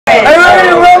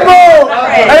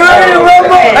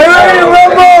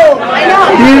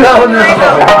don't know.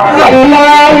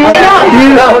 You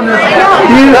don't know.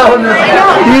 You don't know.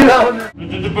 You don't know.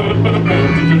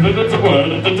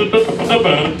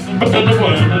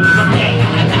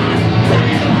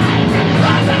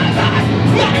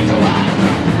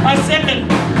 I said it.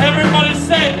 Everybody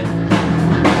said it.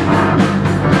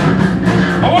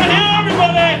 I want to hear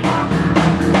everybody.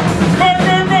 Bird,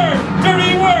 bird, bird.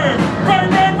 Dirty word. Bird,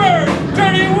 bird, bird.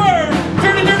 Dirty word.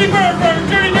 Dirty, dirty bird, bird.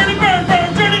 Dirty, dirty bird, bird.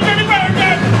 Dirty, dirty bird,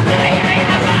 bird.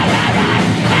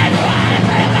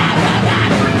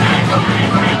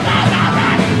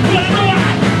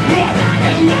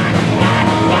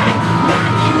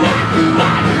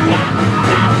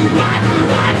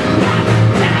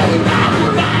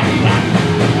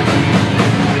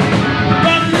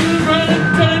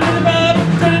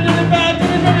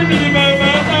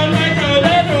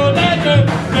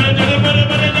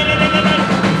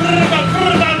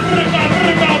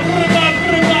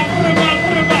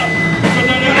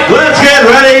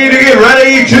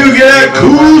 Ready to get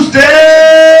acoustic!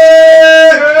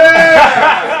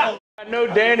 I know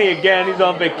Danny again, he's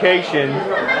on vacation.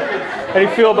 How do you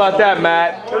feel about that,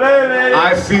 Matt?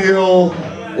 I feel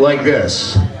like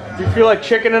this. Do you feel like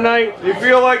chicken tonight? Do you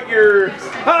feel like your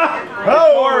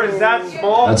car is that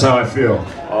small? That's how I feel.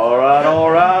 Alright,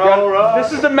 alright, alright.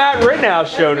 This is the Matt Rittenhouse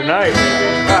show tonight.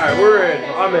 Alright, we're in.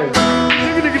 I'm in.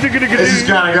 This is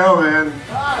gotta go, man.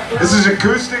 This is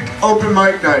acoustic open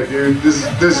mic night, dude. This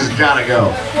is gotta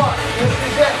go. This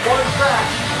is it. One track.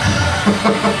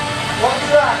 One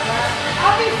track, man.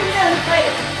 I'll be forgetting to play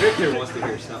it. Victor wants to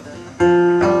hear something.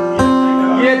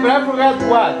 Yeah, but I forgot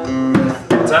what.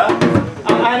 What's that?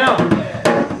 I know.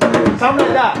 Something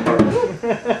like that.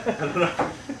 I don't know.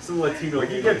 Some Latino.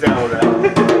 You get down with that.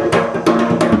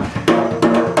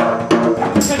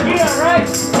 Tequila, right?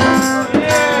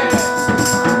 Yeah.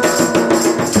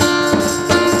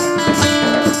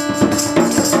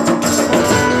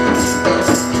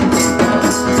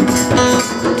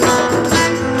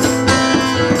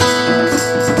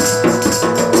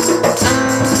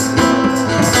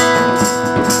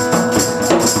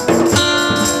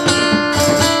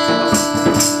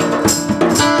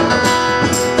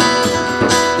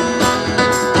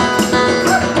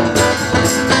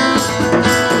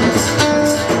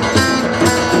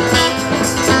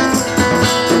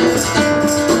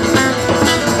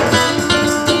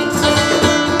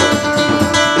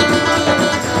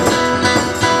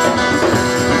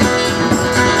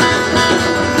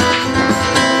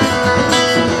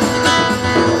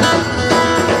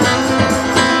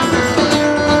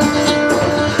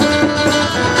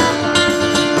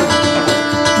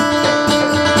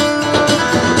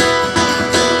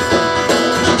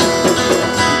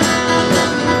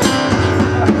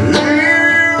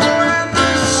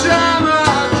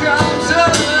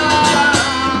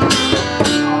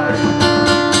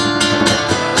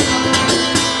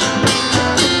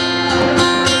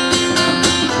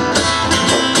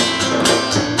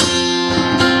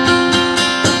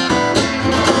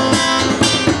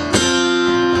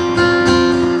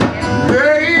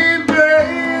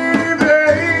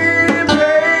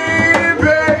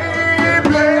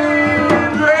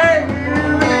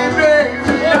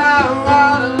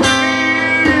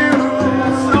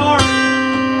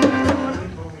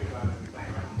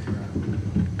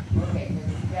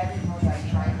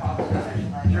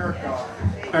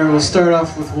 Alright, we'll start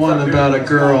off with one about a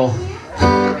girl.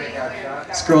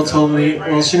 This girl told me,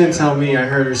 well, she didn't tell me, I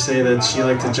heard her say that she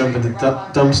liked to jump into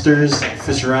dumpsters,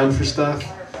 fish around for stuff.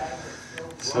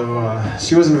 So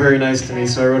she wasn't very nice to me,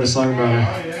 so I wrote a song about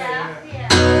her.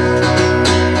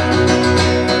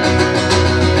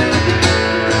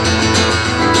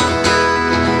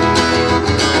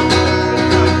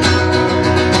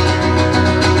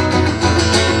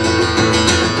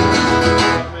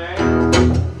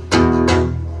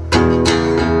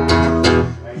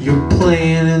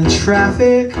 Playing in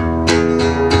traffic,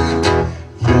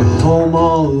 you're home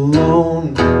all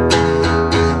alone,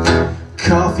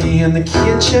 coffee in the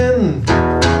kitchen,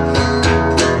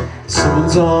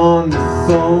 someone's on the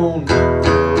phone.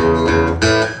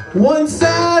 One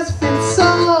size fits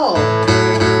all,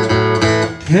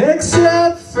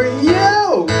 except for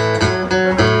you.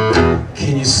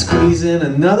 Can you squeeze in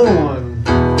another one?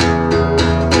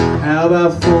 How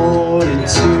about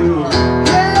 42?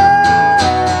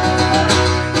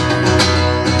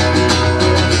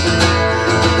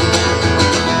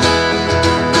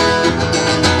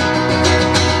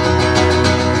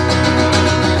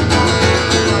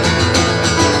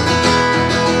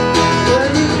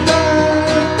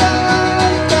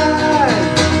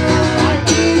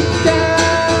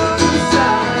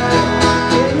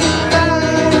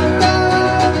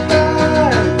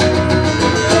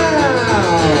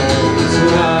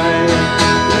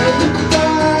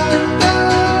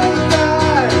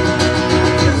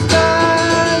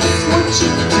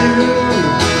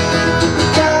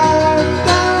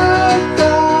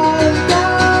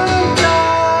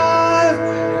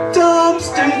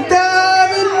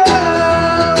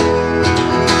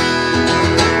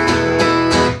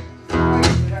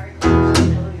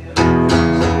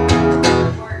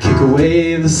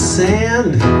 away the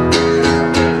sand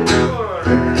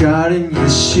that got in your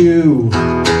shoe.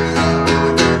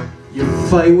 You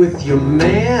fight with your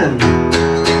man,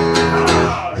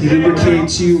 he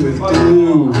lubricates you with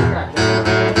glue.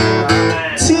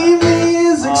 TV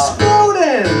is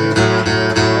exploding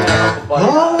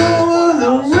all over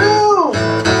the room,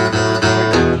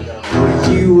 but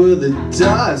you were the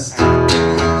dust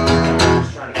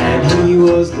and he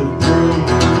was the broom.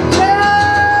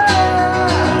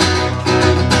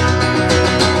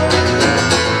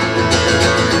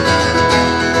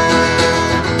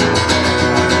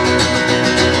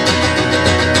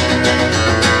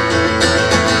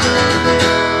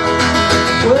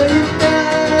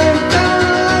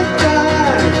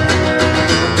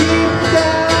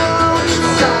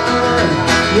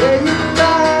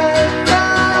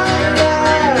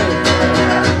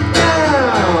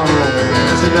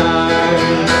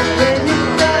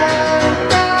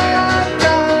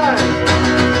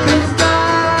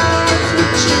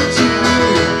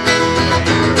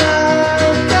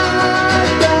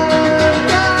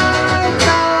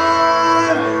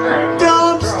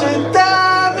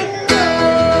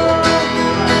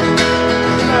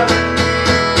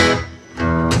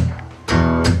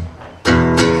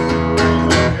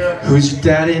 Who's your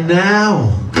daddy now?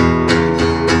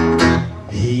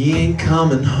 He ain't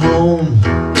coming home.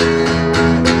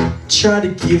 Tried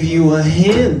to give you a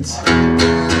hint,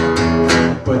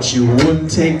 but you wouldn't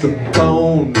take the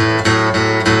bone.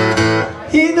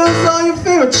 He knows all your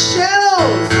favorite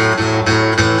channels,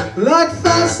 like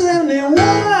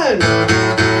 571.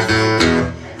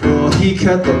 Well, he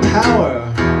cut the power.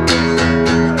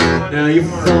 Now your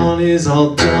phone is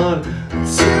all done.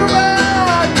 Too bad.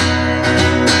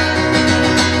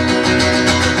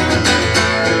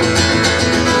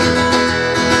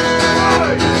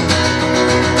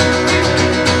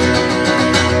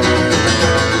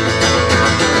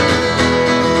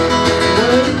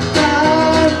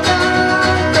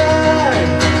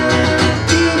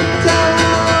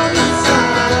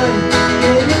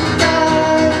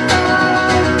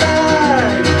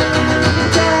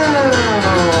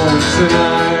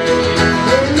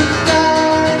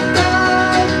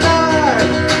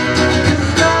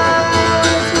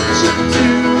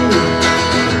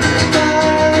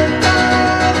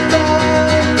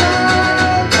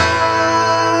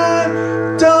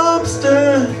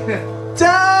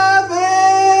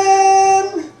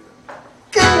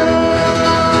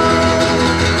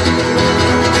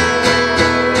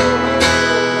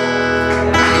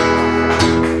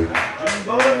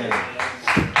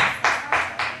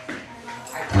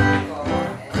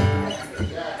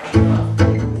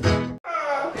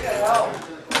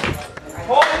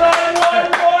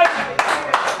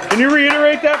 Can you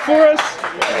reiterate that for us?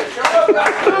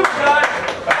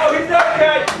 Oh, he's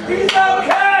okay! He's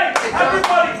okay!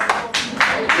 Everybody!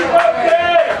 He's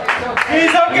okay!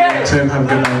 He's okay! Tim, have a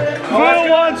good night. Phil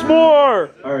wants more!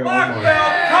 Alright, Black one more.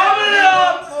 belt coming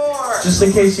up! Just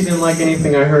in case you didn't like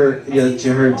anything I heard that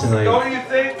you heard tonight, Don't you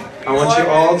think? I want you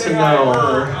all to know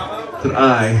that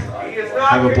I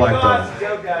have a black belt.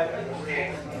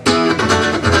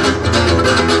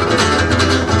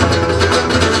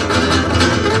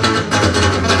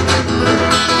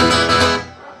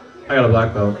 I got a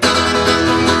black belt.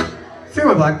 Feel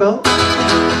my black belt?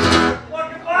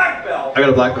 Fucking black belt! I got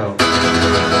a black belt.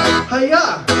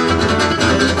 Hiya!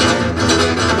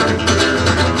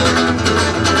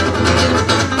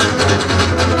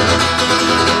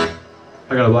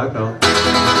 I got a black belt.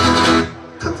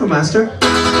 Kung Fu Master.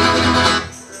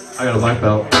 I got a black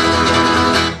belt.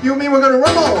 You mean we're gonna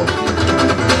rumble?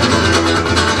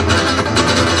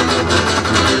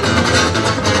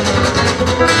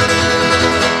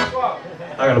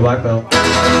 I got a black belt.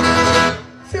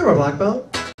 Fear a black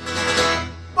belt.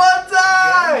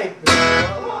 Bonsai!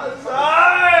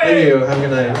 Thank you. Have a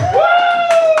good night.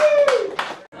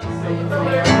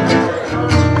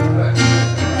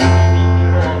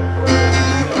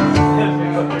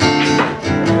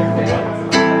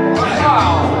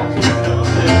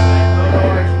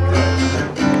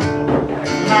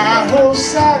 My whole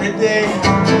Saturday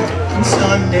and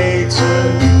Sunday too.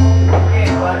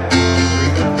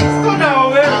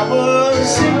 I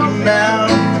was thinking about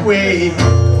the way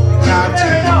not to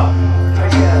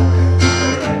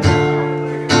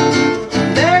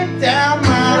lay down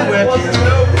my weapon.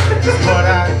 What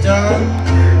I've done.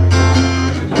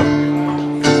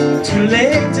 Too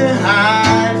late to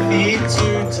hide, feet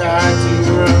too tired to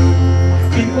run.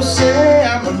 People say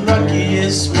I'm the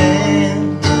luckiest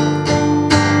man.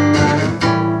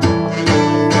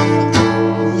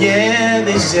 Yeah,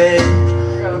 they say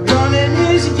running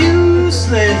is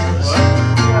useless,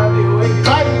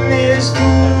 fighting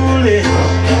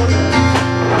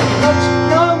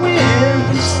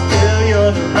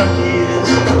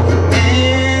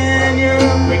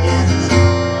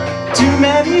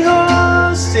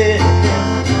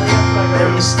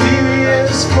and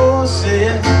mysterious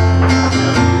forces.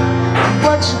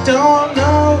 What you don't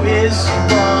know is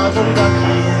you are the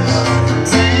luckiest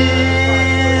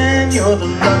man. You're the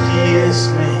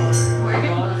luckiest man.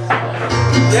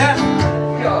 Yeah.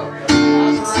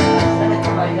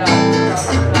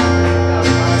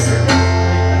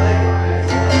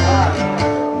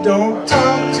 Don't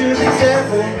talk to the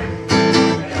devil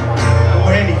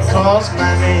when he calls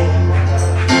my name.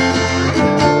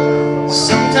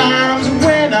 Sometimes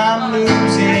when I'm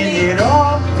losing, it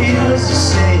all feels the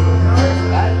same.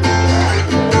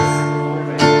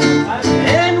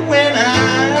 And when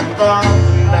I fall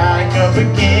back up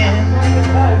again,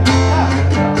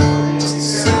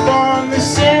 just slip on the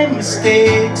same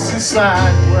mistakes and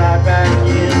slide right back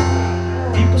in.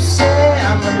 People say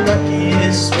I'm the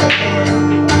luckiest man.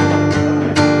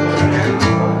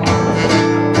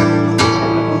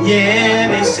 Yeah,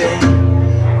 they say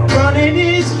running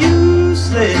is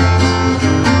useless,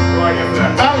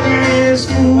 fighting is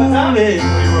foolish.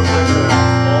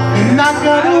 You're not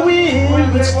gonna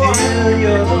win, but still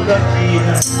you're the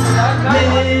luckiest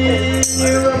man.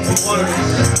 You're up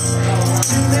against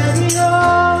too many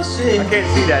horses. I can't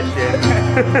see that shit.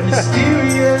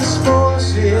 Mysterious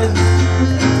forces.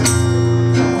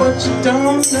 What you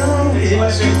don't know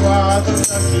is you are the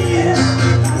luckiest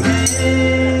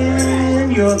man.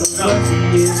 You're the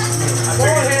luckiest. Go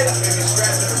ahead.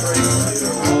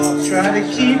 Try to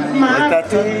keep my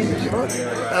faith.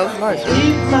 That was nice.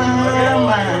 Keep my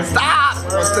mind. Stop!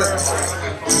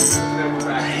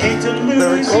 I hate to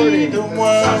lose either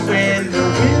one when the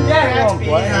wind gets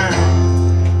behind.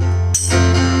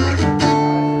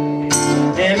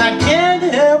 And I can't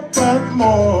help but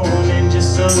mourn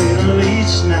just a little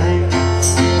each night.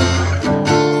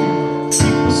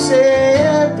 People say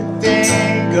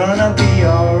everything gonna be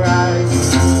alright.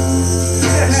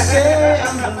 They say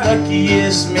I'm the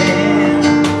luckiest man.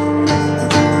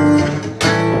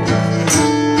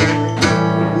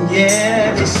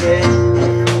 Yeah, they say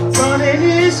running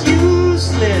is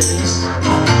useless,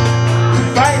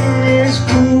 fighting is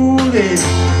foolish.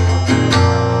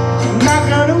 I'm not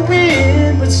gonna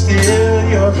win, but still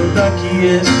you're the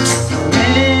luckiest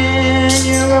man.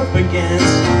 You're up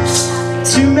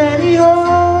against too many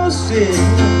horses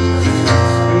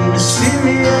and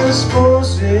mysterious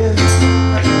forces.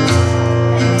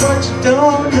 What you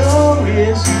don't know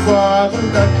is you are the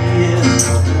luckiest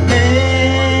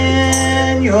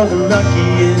man. You're the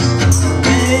luckiest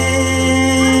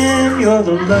man. You're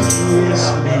the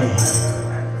luckiest man.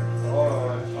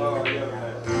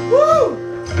 Woo!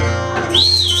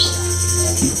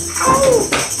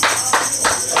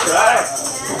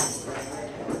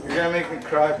 You're gonna make me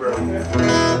cry, bro. Can't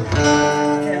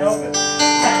help it.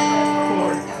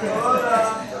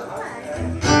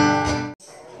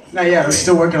 Not yet, we're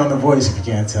still working on the voice if you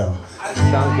can't tell.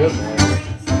 Sounds good, man.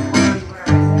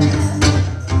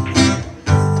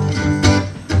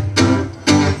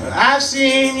 I've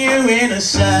seen you in a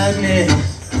sadness.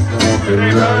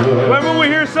 When will we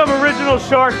hear some original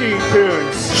Sharky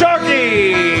tunes?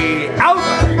 Sharky! Out!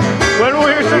 When will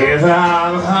we hear some? If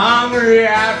I'm hungry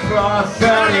at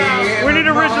 4:30. We need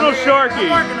original Sharky.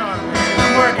 I'm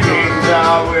working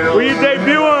on it. Will you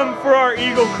debut them for our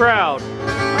Eagle crowd?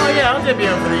 Oh yeah, I'll debut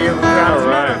for the Eagle crowd. As a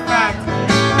matter of fact,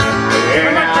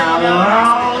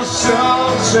 I'm so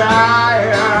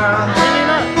tired.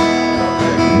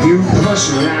 You push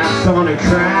me out on the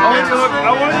crowd.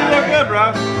 I want you to look good, bro.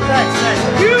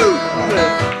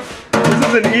 This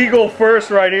is an Eagle first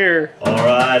right here.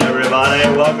 Alright, everybody,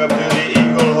 welcome to the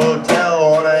Eagle Hotel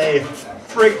on a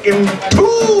freaking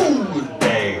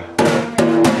Tuesday.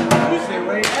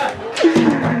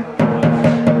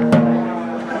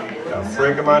 What the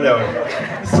freak am I doing?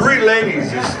 3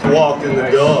 ladies just walked in the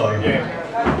door.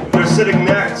 They're sitting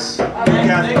next to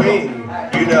Kathleen.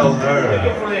 You know her.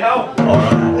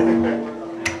 Alright.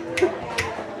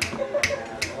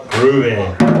 Groovy.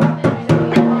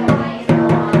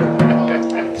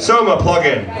 So I'm gonna plug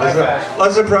in.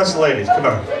 Let's impress the ladies. Come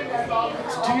on.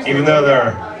 Even though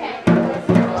they're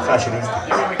fashionistas,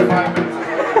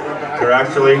 they're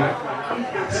actually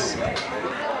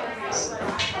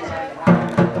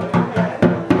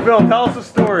Phil, tell us a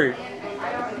story.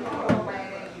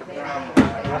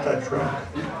 not that truck.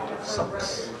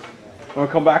 Sucks. Want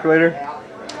to come back later?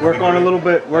 Work on it a little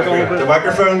bit. Work on it a The bit.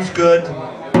 microphone's good.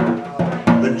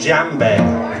 The jam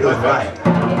band feels right.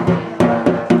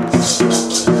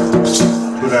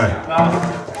 Tonight.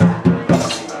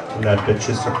 And that bitch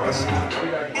is suppressing.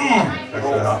 That's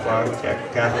the hotline.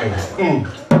 Kathleen.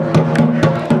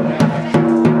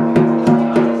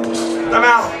 I'm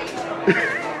out.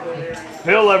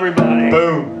 Phil, everybody.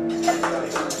 Boom.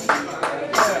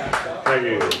 Thank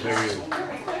you. Thank you.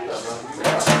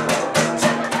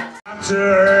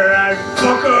 After I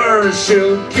fuck her,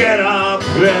 she'll get up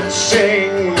and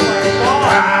sing.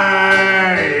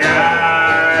 Aye,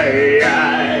 aye,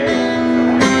 aye.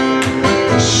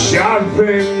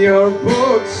 Sharpen your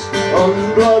boots,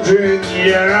 unbludgeon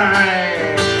your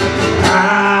eye.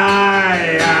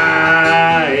 Aye,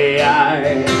 aye,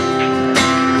 aye.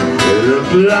 The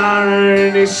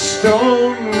blinding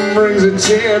stone brings a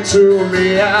tear to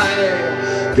me eye.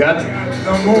 Got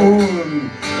the moon.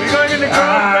 You're going in the girls'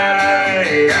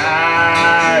 bathroom.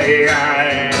 Aye,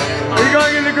 aye. You're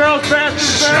going in the girls' bathroom.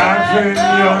 Sharpen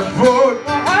your foot,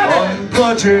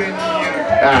 unbludgeon.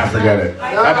 Ah, forget it. I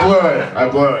blew it. I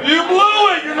blew it. You blew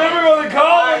it. You're never going to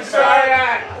college, son.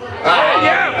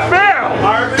 Yeah, fail.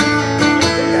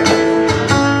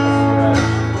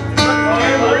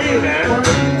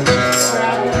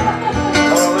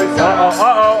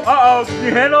 Uh-oh. Can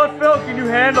you handle it, Phil? Can you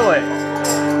handle it?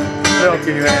 Phil,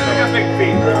 can you handle it? I got big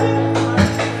feet, bro.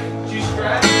 Did you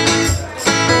stretch?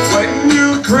 When you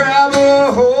grab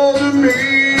a hold of me,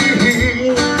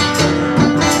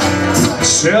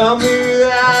 tell me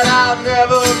that I'll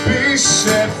never be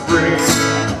set free.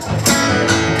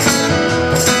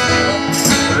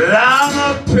 But I'm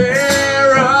a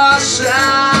parasite.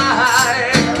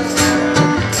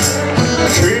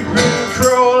 Creep and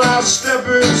crawl, I'll step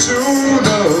into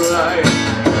the light.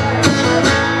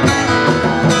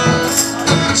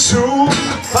 2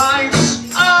 pints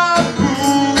of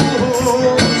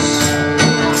booze.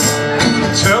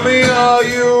 Tell me, are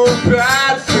you a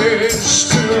bad fish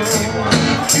too?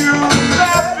 You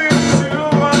laughing too?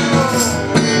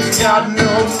 Got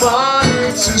no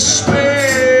money to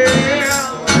spare.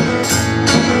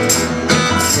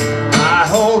 I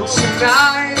hope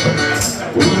tonight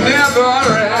will never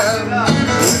end.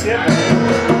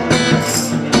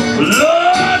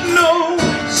 Lord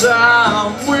knows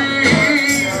I'm weak.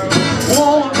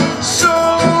 Won't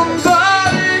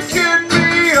somebody get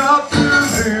me up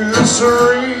through this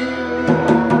ring?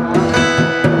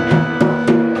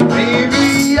 Maybe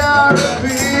you're a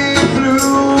big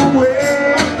blue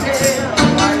whale.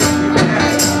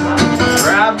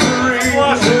 Grab the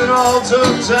rings and all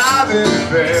diving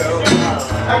bell.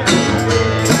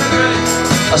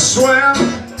 I swam,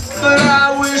 but I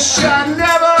wish I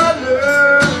never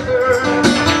learned.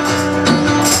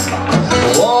 The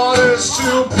water's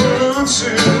too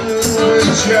polluted with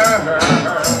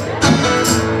germs.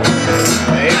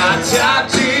 And I dive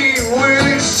deep when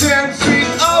it's 10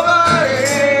 feet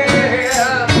overhead.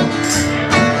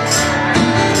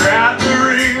 Grab the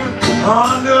ring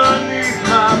underneath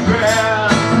my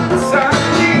bed.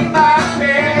 Underneath my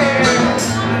bed.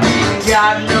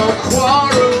 Got no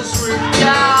quarrels with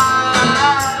God.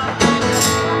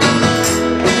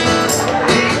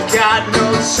 Ain't got no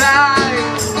time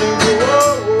to go.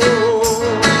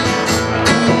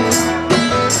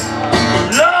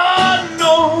 Lord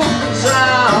knows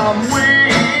I'm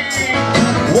weak.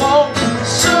 Won't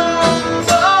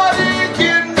somebody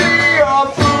get me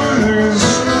off of this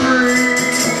street?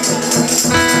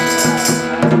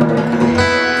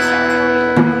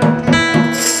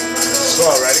 So,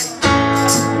 ready?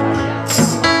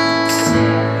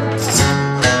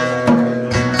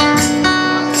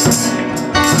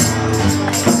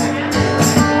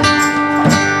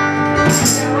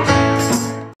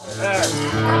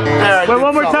 Wait,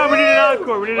 one more time. We need an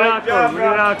encore. We need an encore. We need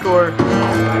an encore.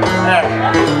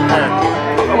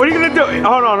 What are you gonna do?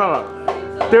 Hold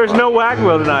on. There's no wagon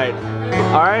wheel tonight.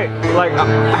 All right. Like,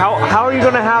 how are you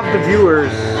gonna have the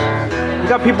viewers? You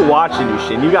got people watching you,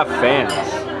 Shin. You got fans.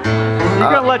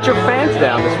 You're gonna let your fans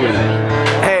down this weekend.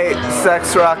 Hey,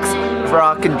 sex, rock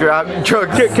and drugs.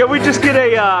 Can we just get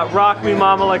a "Rock Me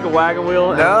Mama Like a Wagon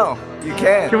Wheel"? No, you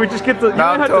can't. Can we just get the? You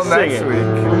Not don't have until to sing next it. week.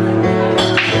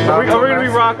 Are we gonna be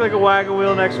rock like a wagon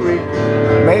wheel next week?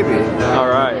 Maybe. All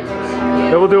right.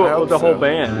 Then we'll do it with the whole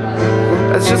band.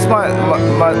 It's just my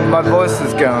voice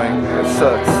is going. It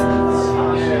sucks.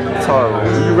 It's horrible.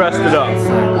 You rest it up.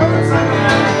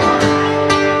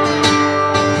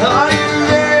 Are you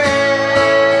there?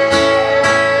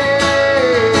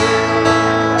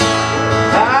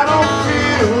 I don't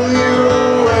feel you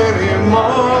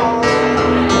anymore.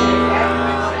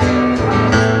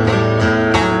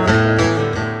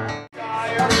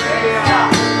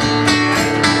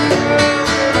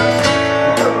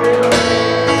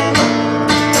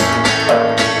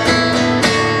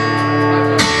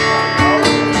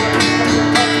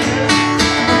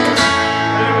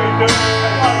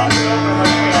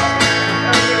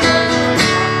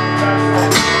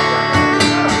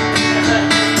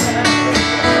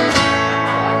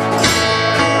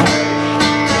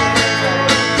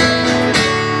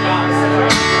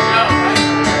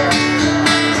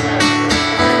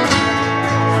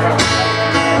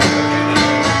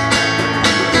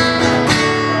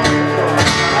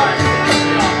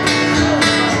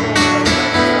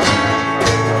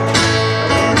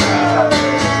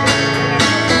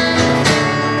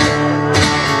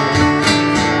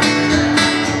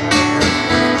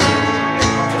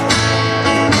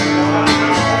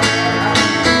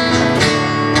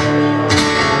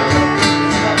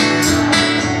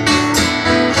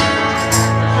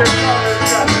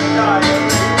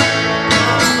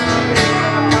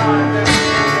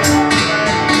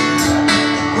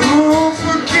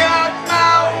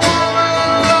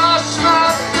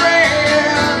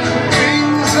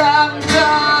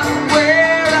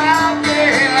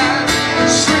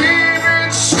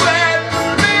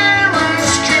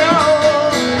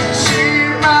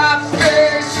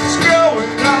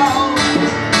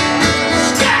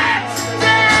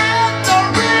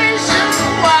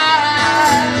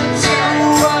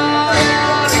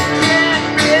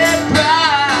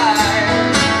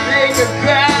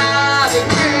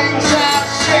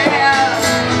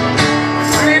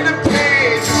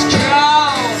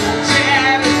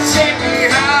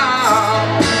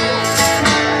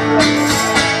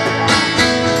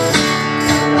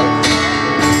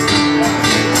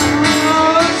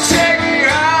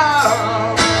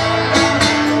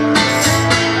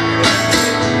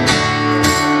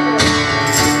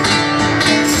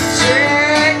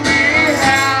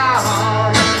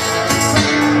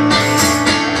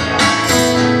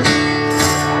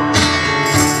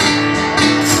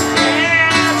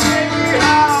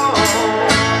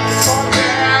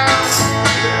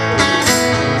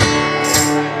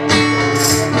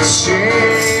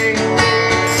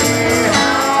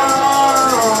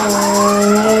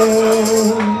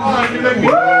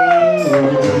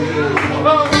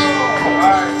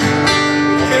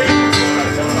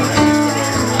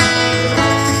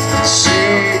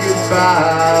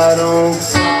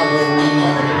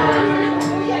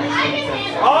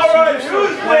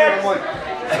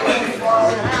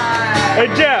 Hey,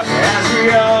 Jeff.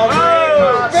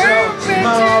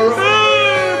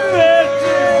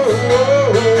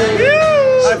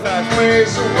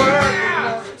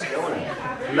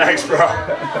 Thanks, bro.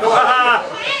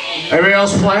 Anybody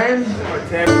else playing?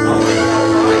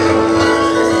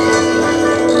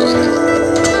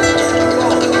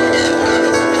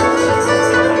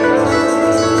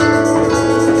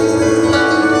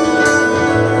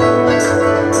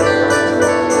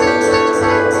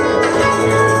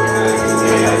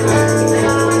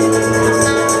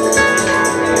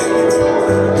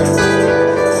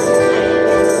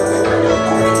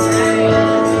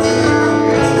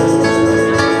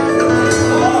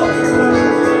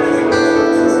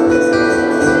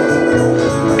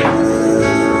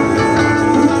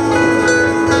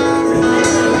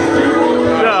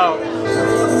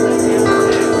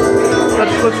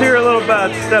 Let's hear a little about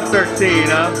Step 13,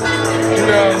 huh? You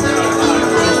know,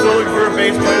 we're still looking for a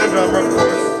bass player and drummer, of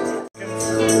course.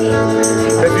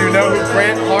 If you know who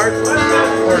Grant Hart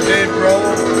or Dave Grohl,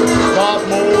 Bob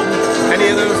Mould, any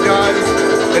of those guys,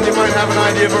 then you might have an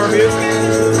idea of our music.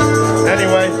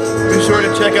 Anyway, be sure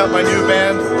to check out my new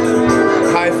band,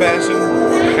 High Fashion,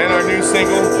 and our new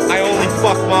single, I Only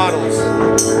Fuck Models.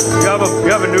 You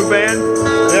have a new band?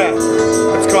 Yeah,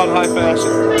 it's called High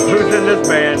Fashion. Who's in this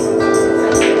band?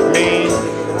 Me,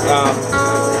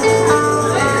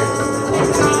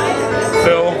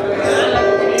 Phil,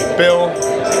 Bill,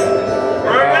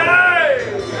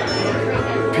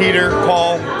 Peter,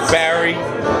 Paul, Barry.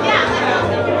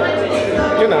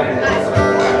 You know,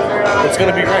 it's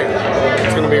gonna be great.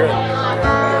 It's gonna be great.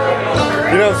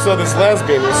 You know, so this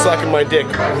lesbian was sucking my dick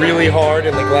really hard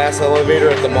in the glass elevator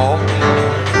at the mall.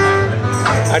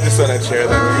 I just thought I'd share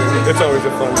that with you. It's always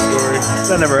a fun story.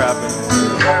 That never happened.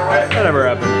 That never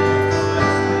happened.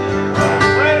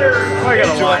 Why you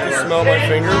gotta lie to us? Smell my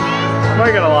finger? Why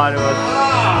you gotta lie to us?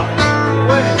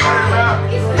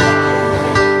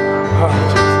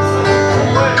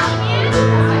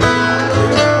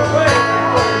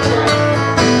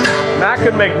 Matt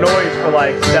could make noise for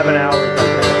like 7 hours.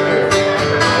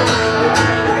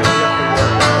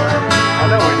 I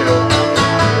know we do.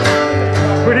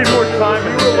 We need more time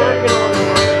in the day.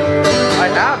 I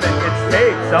haven't. It's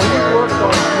taped somewhere.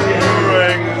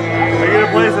 Are you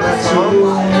gonna play some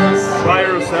songs by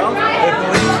yourself? I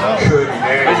believe so.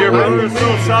 Is your brother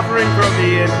still suffering from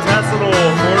the intestinal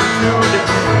fortitude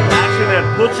action that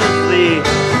pushes the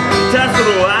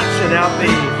intestinal action out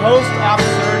the Post-op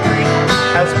surgery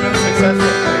has been successful.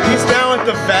 He's now at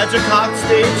the vagicock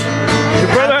stage.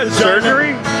 Your brother had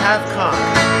surgery? Half cock.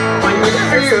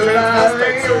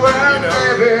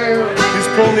 He's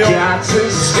pulling the old.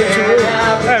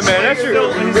 Hey man, that's your.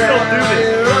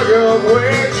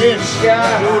 he's still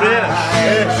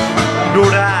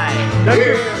doing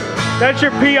it. That's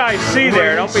your PIC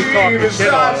there. Don't be talking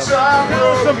shit on him.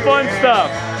 Some fun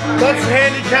stuff. Let's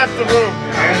handicap the room.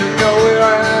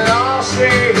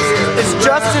 It's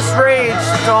Justice Rage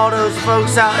to all those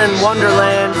folks out in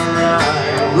Wonderland.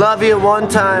 Love you one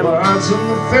time.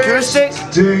 Acoustic,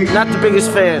 not the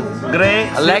biggest fan. Great.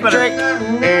 Electric.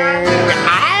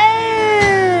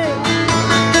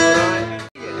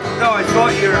 No, I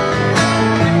thought you're.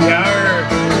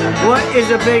 What is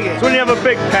the biggest? It's when you have a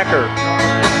big pecker.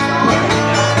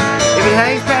 If it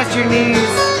hangs past your knees,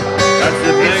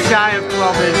 it's shy of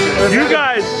 12 inches. You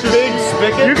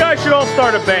guys should all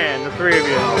start a band, the three of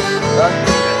you.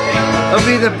 It'll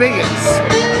be the biggest.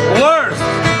 Worst.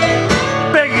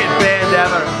 Biggest band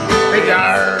ever.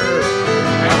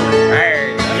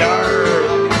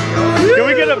 Can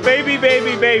we get a baby,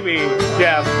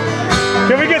 Jeff?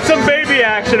 Can we get some baby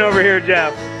action over here,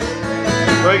 Jeff?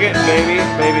 We're getting baby.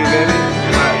 Send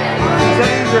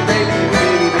your baby.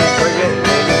 We're getting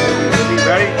baby.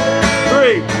 Ready?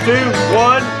 3, 2,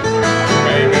 1.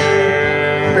 Baby.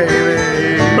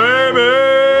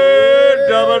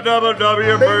 Double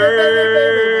W,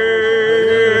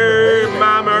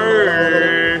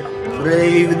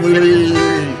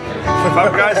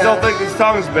 Some guys still think this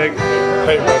tongue's big.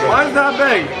 Hey, brother. Mine's not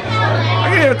big. I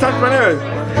can't even touch my nose.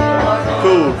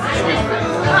 Cool.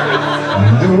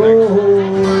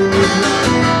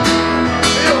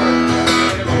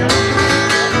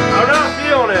 I'm not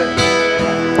feeling it.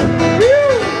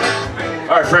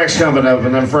 All right, Frank's coming up,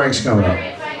 and then Frank's coming up.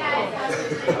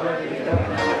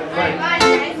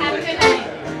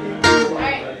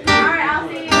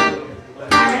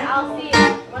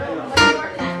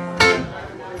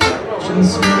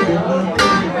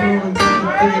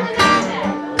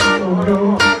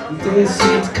 This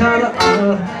seems kinda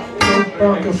odd.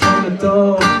 Walking from the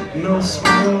door, no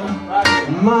smile.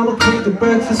 Mama cooked the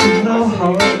breakfast with no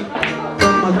heart.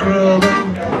 But my grill, I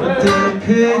didn't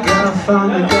pig, and I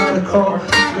finally got a call.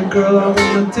 The girl I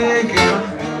wanna dig, and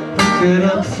hook it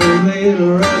up for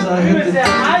later as I hit the deck.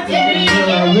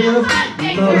 Where I live,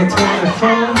 another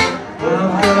 24.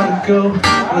 I've gotta go,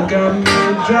 I got me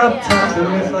a drop top,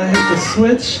 and if I hit the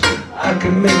switch, I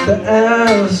can make the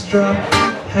arrows drop.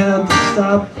 Had to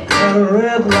stop at a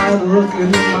red light,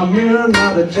 looking in my mirror,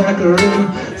 not a jacker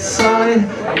inside.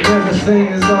 Everything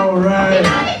is alright.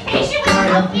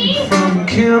 Got a beat from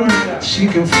Kim, she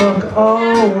can fuck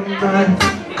all night.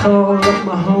 Call up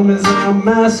my homies and I'm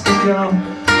asking y'all,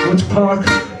 which park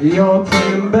y'all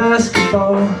playing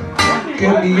basketball?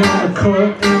 Get me on the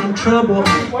court and I'm trouble.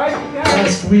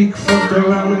 Last week fucked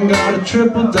around and got a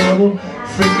triple-double.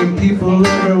 Freaking people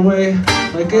every way,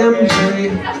 like MJ.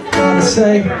 Gotta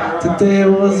say, today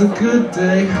was a good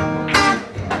day.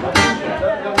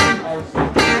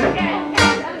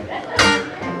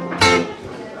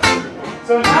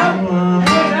 So now we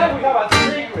got a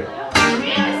secret.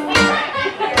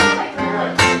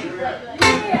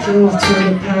 Drove to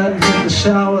the pad and hit the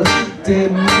shower.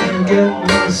 Didn't even get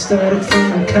no static from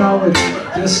the cowards.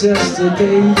 Just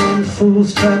yesterday, them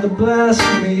fools tried to blast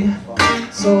me.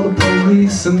 Saw the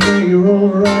police and they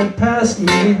rolled right past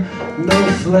me.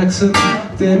 No flexing,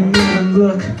 didn't even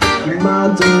look in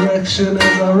my direction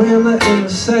as I ran the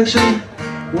intersection.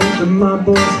 Went to my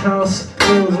boy's house,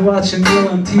 they was watching you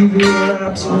on TV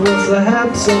raps. So what's the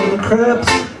haps on the craps?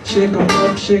 Shake 'em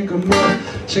up, shake 'em up,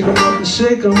 shake 'em up and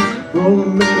shake 'em. Roll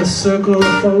 'em in a circle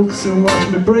of folks and watch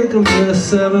me break 'em. To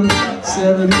 7,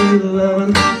 7,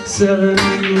 11, 7,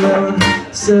 11,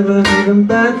 7, even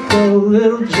back though,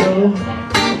 little Joe.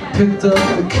 Picked up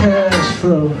the cash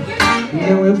flow, and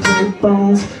then we played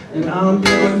bones, and I'm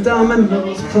doing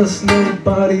dominoes. Plus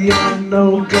nobody I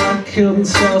know got killed in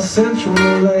South Central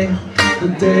LA. The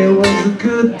day was a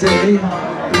good day.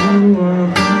 Ooh,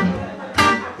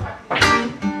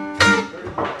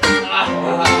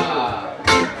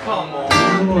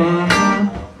 Come on.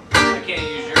 I can't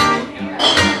use your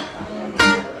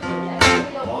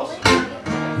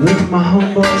Left my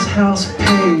homeboy's house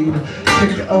paid.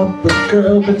 Pick up a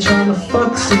girl, been trying to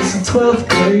fuck since the 12th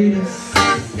grade.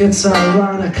 It's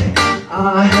ironic,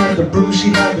 I had the brew, she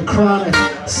had the chronic.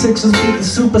 Sixers beat the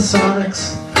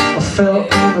Supersonics. I fell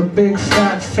on a big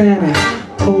fat fanny,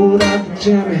 pulled out the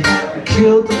jammy,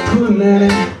 killed the poo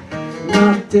nanny.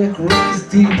 My dick runs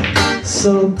deep,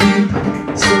 so deep,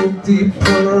 so deep.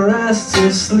 Put her ass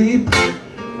to sleep.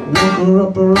 Woke her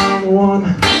up around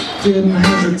 1, didn't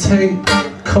hesitate.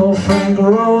 Called Frank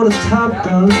Roll, the Top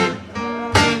Gun.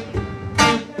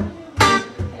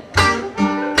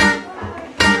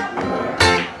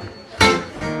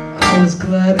 I was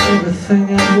glad everything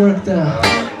had worked out.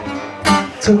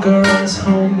 Took her ass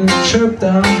home and chirped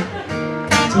out.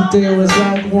 Today was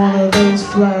like one of those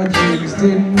fly dreams.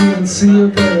 Didn't even see a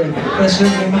bird, flashing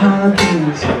from high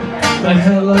beams. The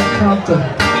helicopter,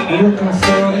 looking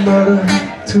for a murder.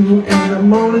 2 in the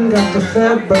morning, got the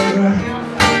fat burger.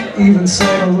 Even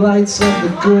saw the lights of the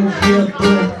Goodyear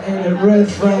blimp, and it read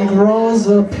Frank Rawls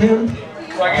a pimp.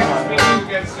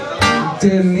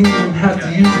 Didn't even have to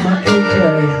use my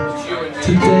AK.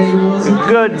 Today was a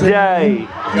Good day. You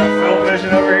got film vision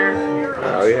over here?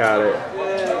 Oh, we had it.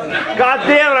 God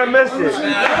damn it, I missed it.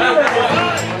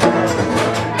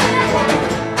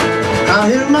 I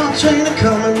hear my train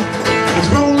a-coming, it's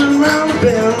rolling round the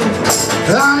bend.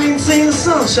 I ain't seen the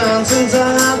sunshine since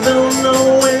I don't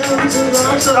know when. Since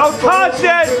I'm so Don't touch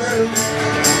it!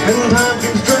 and time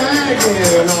keeps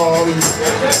dragging on.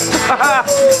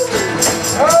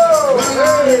 When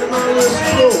I hear my lips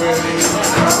flowing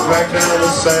back down the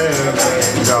sand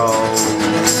and gone.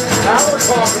 Now we're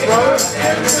talking, brother.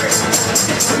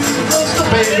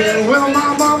 Baby, well,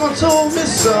 my mama told me,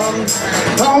 son,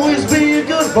 always be a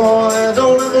good boy,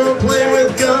 don't ever play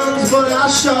with guns. But I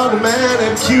shot a man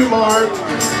at Q-Mart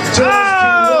just to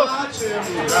watch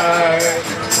him die.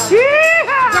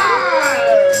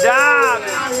 Stop!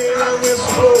 I hear the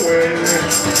whistle blowing,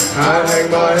 I hang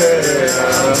my head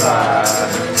high.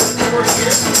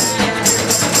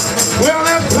 Well,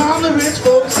 that's probably rich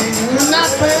folks eating in that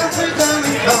fancy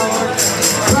dining car,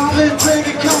 probably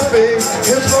drinking coffee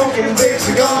and smoking big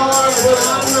cigars. But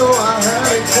I know I had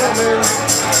it coming,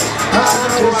 I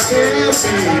just can't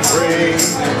be free.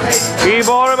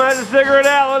 Keyboard him has to figure it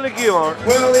out on the keyboard.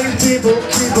 Well, these people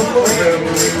keep on moving,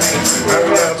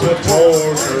 and that's what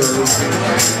tortures me.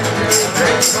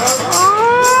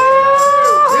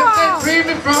 If they free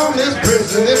me from this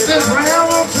prison, if this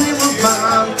railroad dream of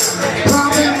mine,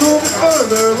 probably move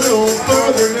further, a little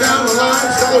further down the line.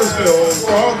 Sellersville,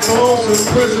 far closer to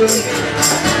prison.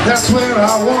 That's where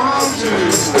I want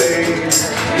to stay.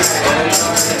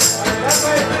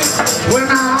 When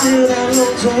I hear that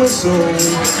lonesome whistle,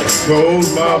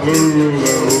 goes my blues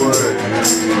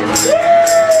away.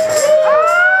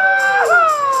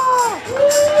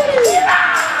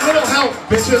 Little help,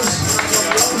 bitches.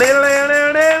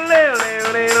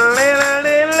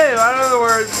 I don't know the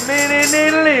words.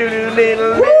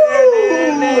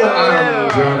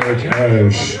 Johnny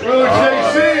Cash. Little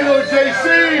JC, little JC.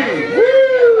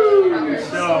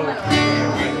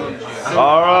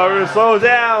 Alright, slow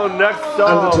down. Next A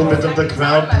song. little bit of the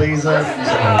crowd, please.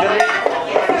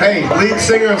 Hey, lead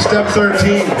singer of Step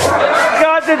 13.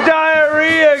 Got the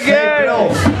diarrhea Hey, again. Bill.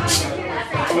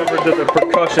 Whoever did the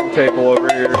percussion table over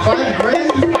here. $5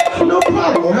 grand? No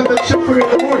problem. We'll have that shit for you in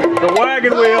the morning. The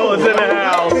wagon wheel is in the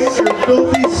house. Your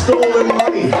filthy stolen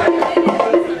money.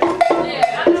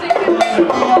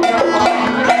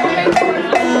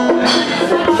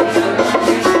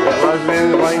 Last man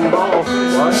is playing the ball.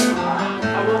 What?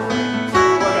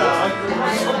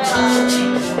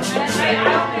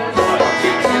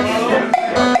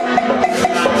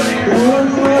 What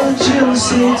would you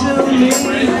say to me? I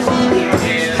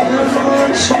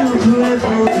want you pray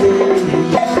for me.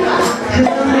 And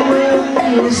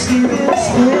when you see these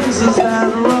things, is that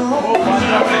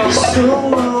wrong? So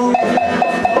wrong.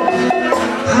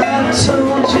 I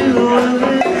told you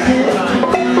everything,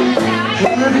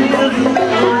 and you didn't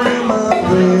know my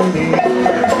baby.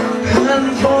 And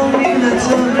for me that's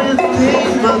everything,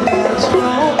 but that's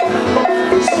wrong.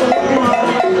 So wrong.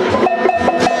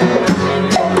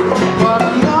 But I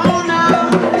know now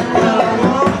that I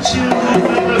want you.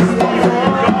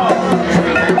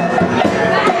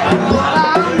 But I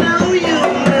know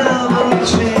you'll never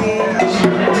change.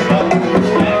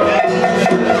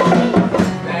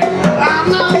 I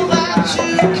know that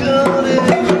you could if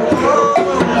you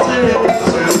wanted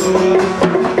to.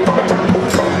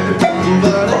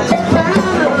 But it's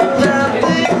better that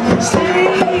they stay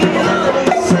the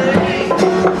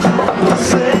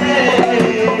same.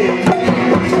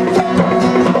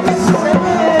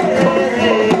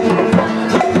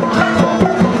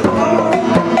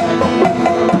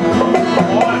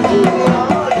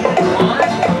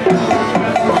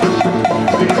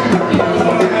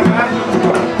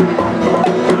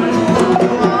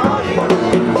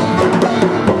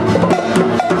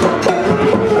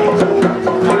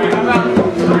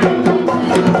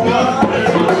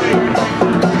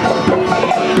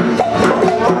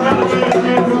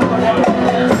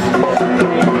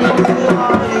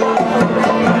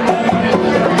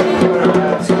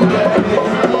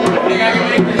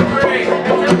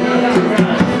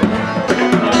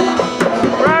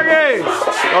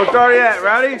 Don't start yet.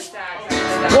 Ready?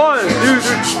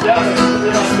 1,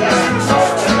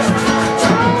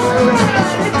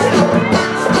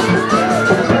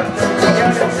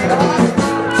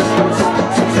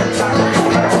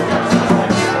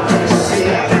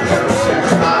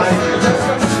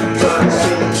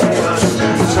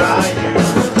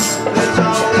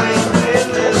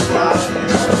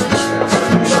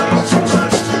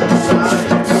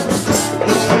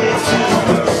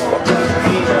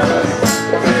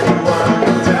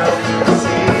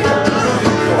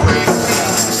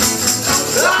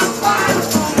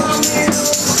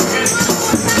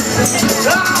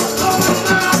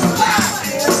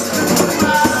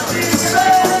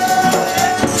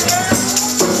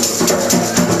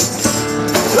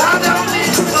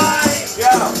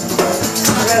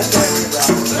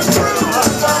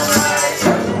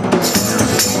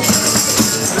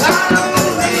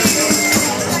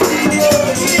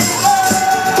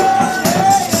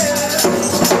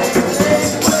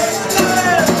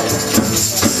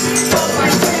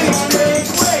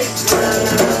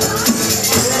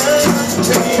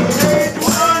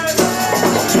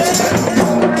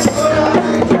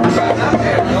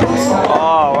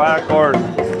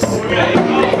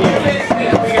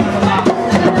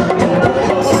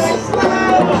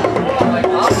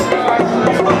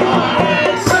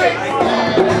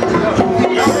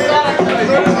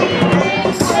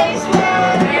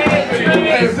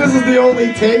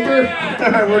 Taker?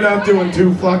 We're not doing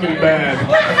too fucking bad.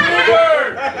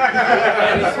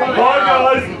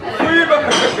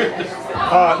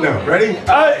 No, ready?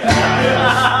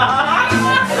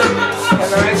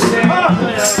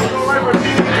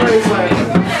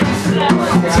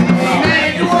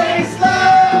 Teenage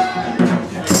wasteland.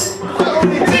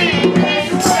 Only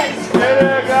teenage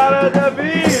wasteland. Got a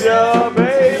DeVito,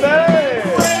 baby.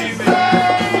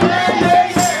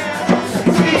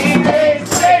 Teenage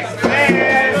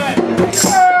wasteland.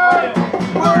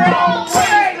 We're all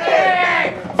waiting.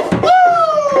 Woo!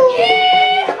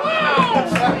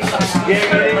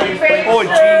 Yeah.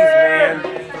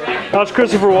 How's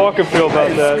Christopher Walken feel about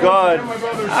that? Good.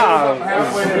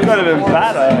 It could have been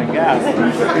better, I guess.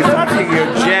 He's such a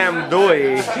good jam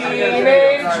doy.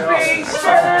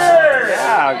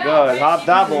 Yeah, good. Hot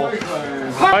double.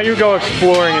 Why don't you go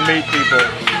exploring and meet people?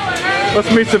 Let's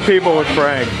meet some people with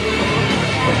Frank.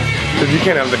 Because you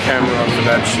can't have the camera on for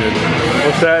that shit.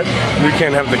 What's that? You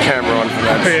can't have the camera on for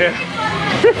that shit.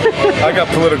 Yeah. I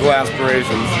got political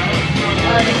aspirations.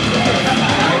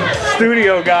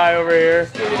 Studio guy over here.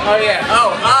 Oh yeah.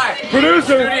 Oh, hi. Producer.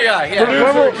 Studio guy. Yeah.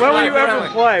 When will you ever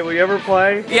play? Will you ever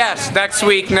play? Yes, next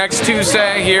week, next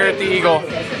Tuesday here at the Eagle,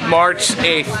 March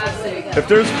 8th. If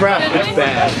there's crap, it's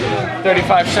bad.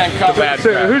 35-cent cup.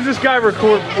 So, who's this guy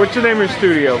record? What's your name of your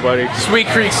studio, buddy? Sweet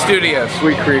Creek Studios.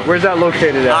 Sweet Creek. Where's that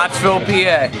located at? Ottsville,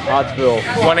 PA. Ottsville.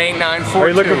 18942. Are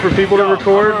you looking for people to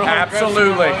record?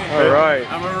 Absolutely. All right.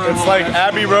 It's like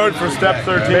Abbey Road for Step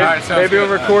 13. Maybe we'll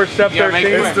record Step 13.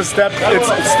 It's the Step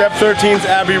 13's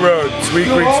Abbey Road, Sweet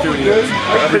Creek Studios.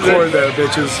 Record there,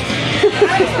 bitches.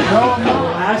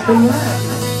 Last and last.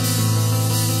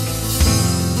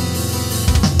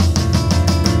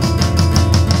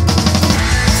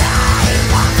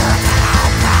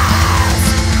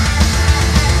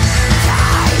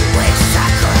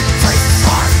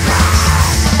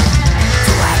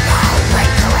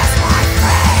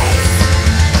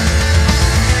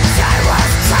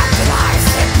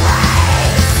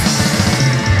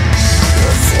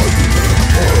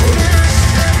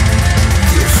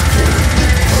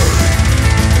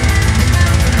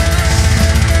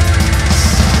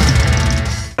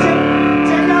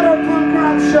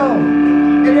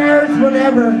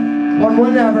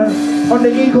 Whenever, on the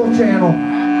Eagle channel.